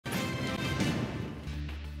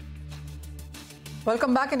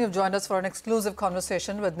Welcome back, and you've joined us for an exclusive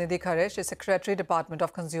conversation with Nidhi Khare. She's Secretary, Department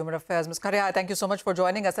of Consumer Affairs. Ms. Khare, thank you so much for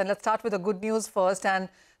joining us. And let's start with the good news first. And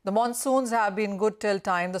the monsoons have been good till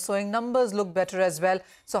time. The sowing numbers look better as well.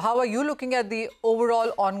 So how are you looking at the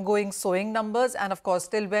overall ongoing sowing numbers? And of course,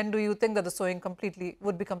 till when do you think that the sowing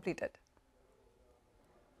would be completed?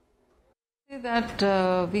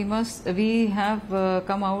 That we have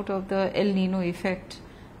come out of the El Nino effect,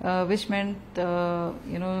 which meant,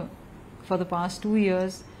 for the past 2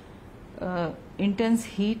 years, intense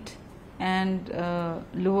heat and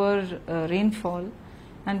lower rainfall,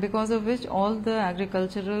 and because of which all the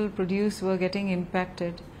agricultural produce were getting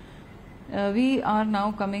impacted. We are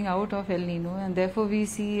now coming out of El Nino, and therefore we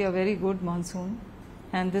see a very good monsoon,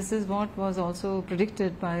 and this is what was also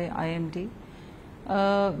predicted by IMD.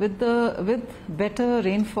 With better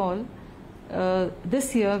rainfall,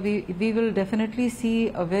 this year we will definitely see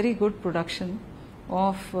a very good production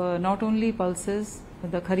of not only pulses,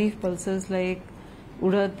 the Kharif pulses like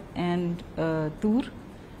urad and tur.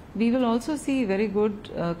 We will also see very good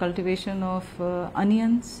cultivation of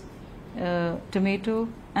onions, tomato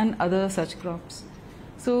and other such crops.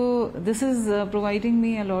 So this is providing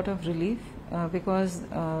me a lot of relief because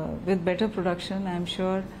with better production, I am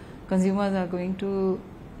sure consumers are going to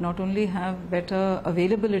not only have better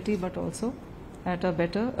availability but also at a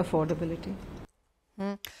better affordability.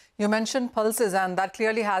 You mentioned pulses, and that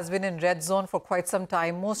clearly has been in red zone for quite some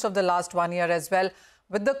time, most of the last 1 year as well.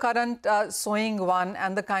 With the current sowing one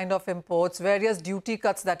and the kind of imports, various duty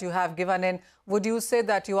cuts that you have given in, would you say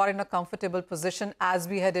that you are in a comfortable position as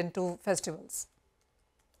we head into festivals?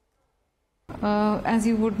 As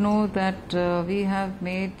you would know that we have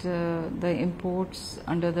made the imports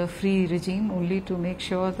under the free regime only to make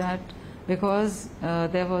sure that, because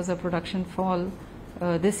there was a production fall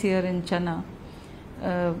this year in chana,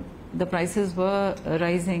 the prices were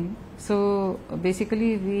rising. So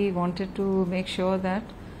basically we wanted to make sure that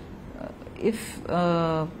if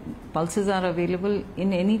pulses are available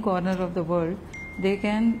in any corner of the world, they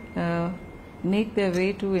can make their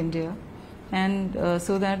way to India, and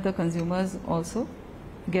so that the consumers also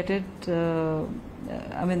get it,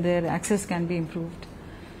 their access can be improved.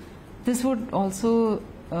 This would also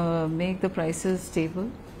make the prices stable,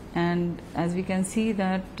 and as we can see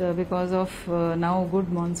that because of now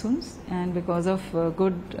good monsoons and because of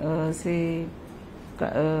good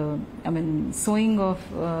sowing of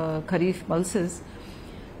Kharif pulses,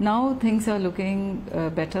 now things are looking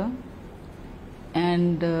better,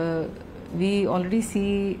 and we already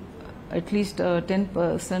see at least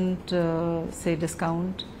 10%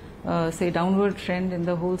 discount, downward trend in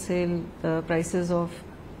the wholesale prices of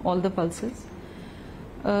all the pulses.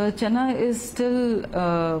 Chana is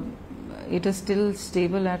still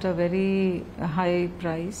stable at a very high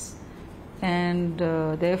price, and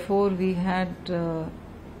therefore we had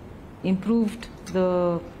improved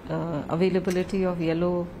the availability of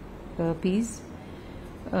yellow peas.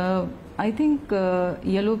 I think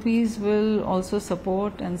yellow peas will also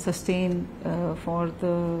support and sustain for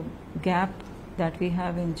the gap that we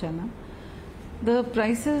have in chana. The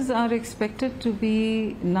prices are expected to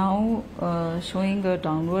be now showing a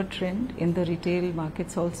downward trend in the retail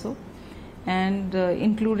markets also, and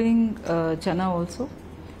including chana also.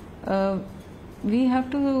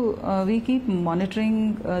 We keep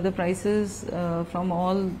monitoring the prices from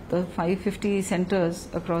all the 550 centers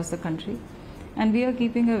across the country, and we are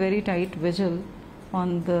keeping a very tight vigil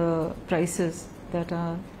on the prices that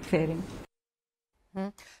are faring.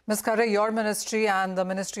 Ms. Khare, your ministry and the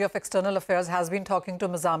Ministry of External Affairs has been talking to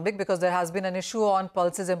Mozambique because there has been an issue on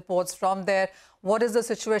pulses imports from there. What is the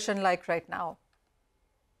situation like right now?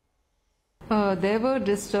 There were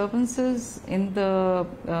disturbances in the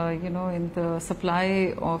in the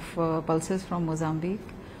supply of pulses from Mozambique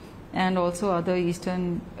and also other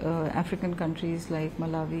Eastern African countries like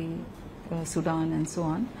Malawi, Sudan and so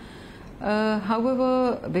on.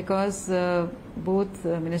 However, because both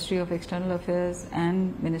the Ministry of External Affairs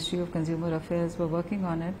and Ministry of Consumer Affairs were working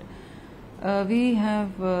on it, we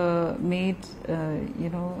have made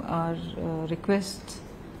our request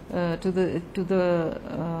to the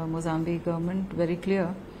Mozambique government very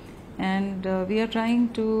clear, and we are trying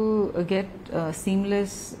to get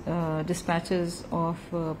seamless dispatches of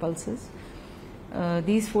pulses.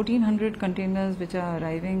 These 1400 containers which are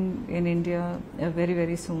arriving in India very,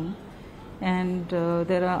 very soon, and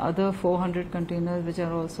there are other 400 containers which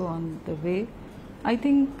are also on the way. I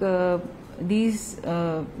think these,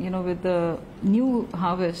 with the new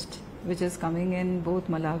harvest which is coming in both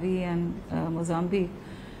Malawi and Mozambique,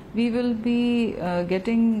 we will be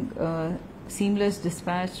getting seamless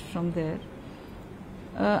dispatch from there.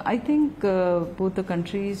 I think both the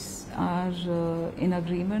countries are in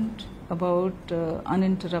agreement about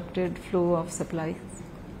uninterrupted flow of supplies,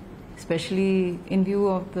 especially in view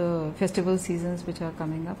of the festival seasons which are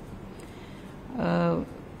coming up.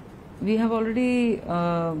 We have already,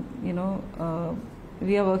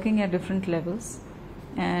 we are working at different levels,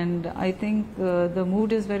 and I think the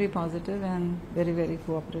mood is very positive and very, very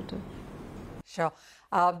cooperative. Sure.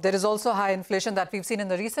 There is also high inflation that we've seen in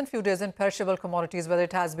the recent few days in perishable commodities, whether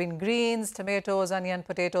it has been greens, tomatoes, onion,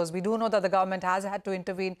 potatoes. We do know that the government has had to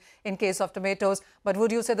intervene in case of tomatoes, but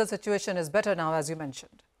would you say the situation is better now, as you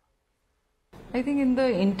mentioned? I think in the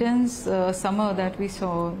intense summer that we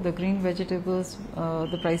saw, the green vegetables,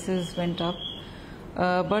 the prices went up.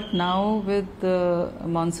 But now with the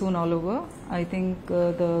monsoon all over, I think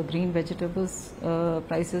the green vegetables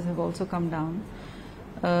prices have also come down.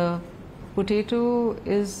 Potato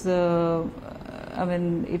is,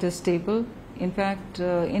 it is stable. In fact,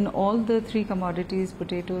 in all the three commodities,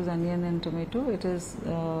 potatoes, onion and tomato, it is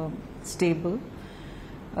stable.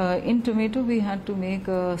 In tomato, we had to make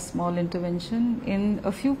a small intervention in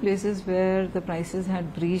a few places where the prices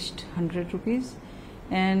had breached 100 rupees.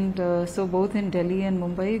 And so both in Delhi and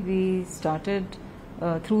Mumbai, we started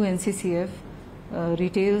through NCCF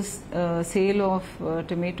retail sale of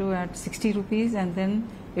tomato at 60 rupees, and then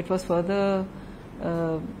it was further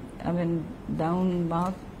down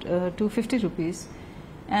marked to 50 rupees.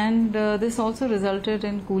 And this also resulted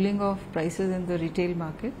in cooling of prices in the retail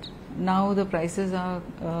market. Now the prices are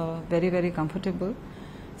very, very comfortable.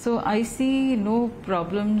 So I see no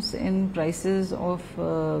problems in prices of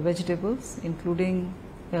vegetables, including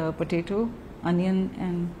potato, onion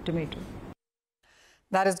and tomato.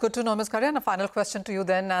 That is good to know, Ms. Khare. And a final question to you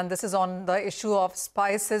then, and this is on the issue of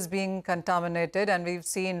spices being contaminated. And we've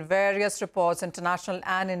seen various reports, international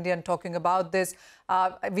and Indian, talking about this.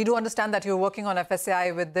 We do understand that you're working on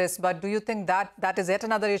FSSAI with this, but do you think that that is yet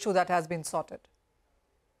another issue that has been sorted?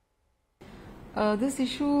 This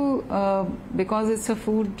issue, because it's a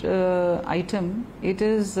food item, it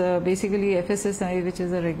is basically FSSAI, which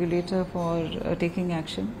is a regulator for taking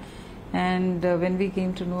action. And when we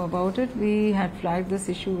came to know about it, we had flagged this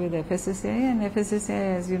issue with FSSAI, and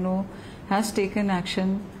FSSAI, as you know, has taken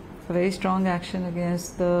action, a very strong action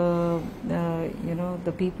against the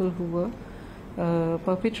people who were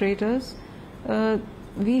perpetrators.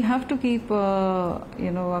 We have to keep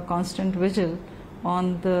a constant vigil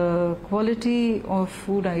on the quality of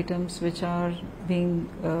food items which are being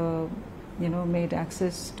made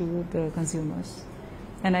access to the consumers,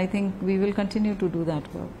 and I think we will continue to do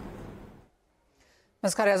that work.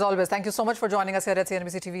 Ms. Khare, as always, thank you so much for joining us here at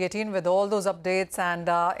CNBC-TV18 with all those updates and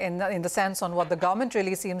in the sense on what the government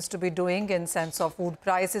really seems to be doing in sense of food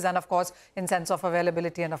prices and, of course, in sense of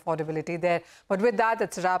availability and affordability there. But with that,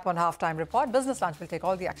 it's a wrap on Halftime Report. Business Lunch will take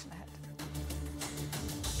all the action ahead.